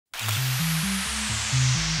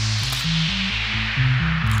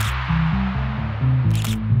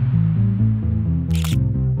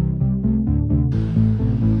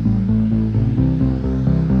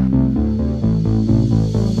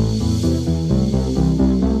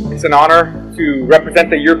It's an honor to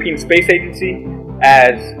represent the European Space Agency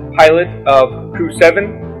as pilot of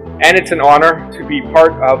Crew-7, and it's an honor to be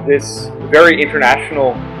part of this very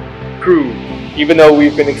international crew. Even though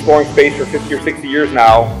we've been exploring space for 50 or 60 years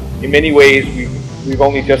now, in many ways we've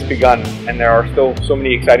only just begun, and there are still so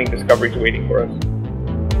many exciting discoveries waiting for us.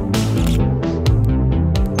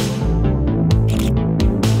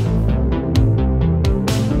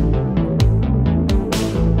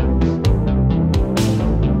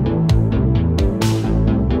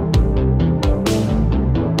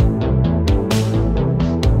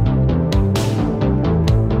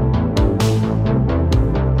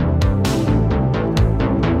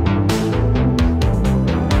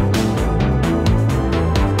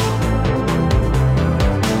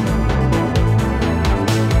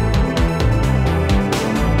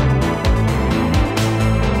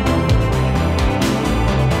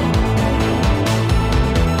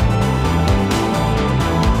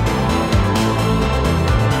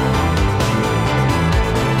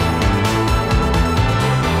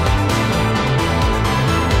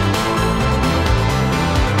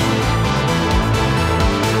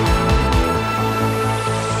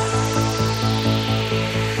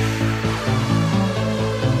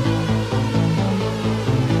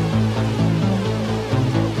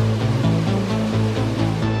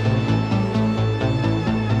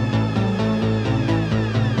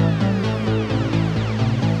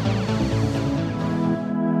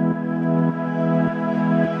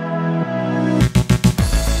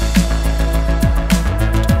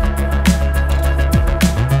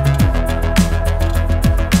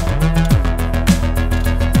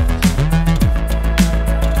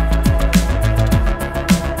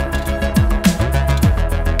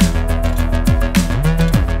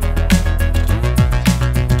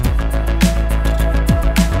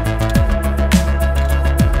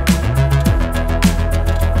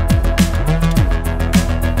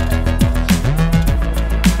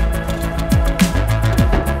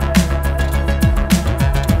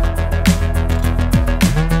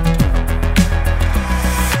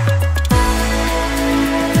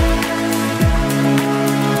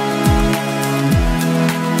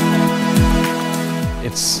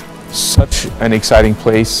 It's such an exciting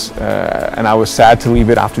place, and I was sad to leave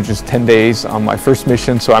it after just 10 days on my first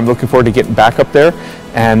mission, so I'm looking forward to getting back up there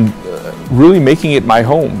and really making it my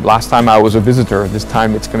home. Last time I was a visitor, this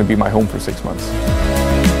time it's going to be my home for 6 months.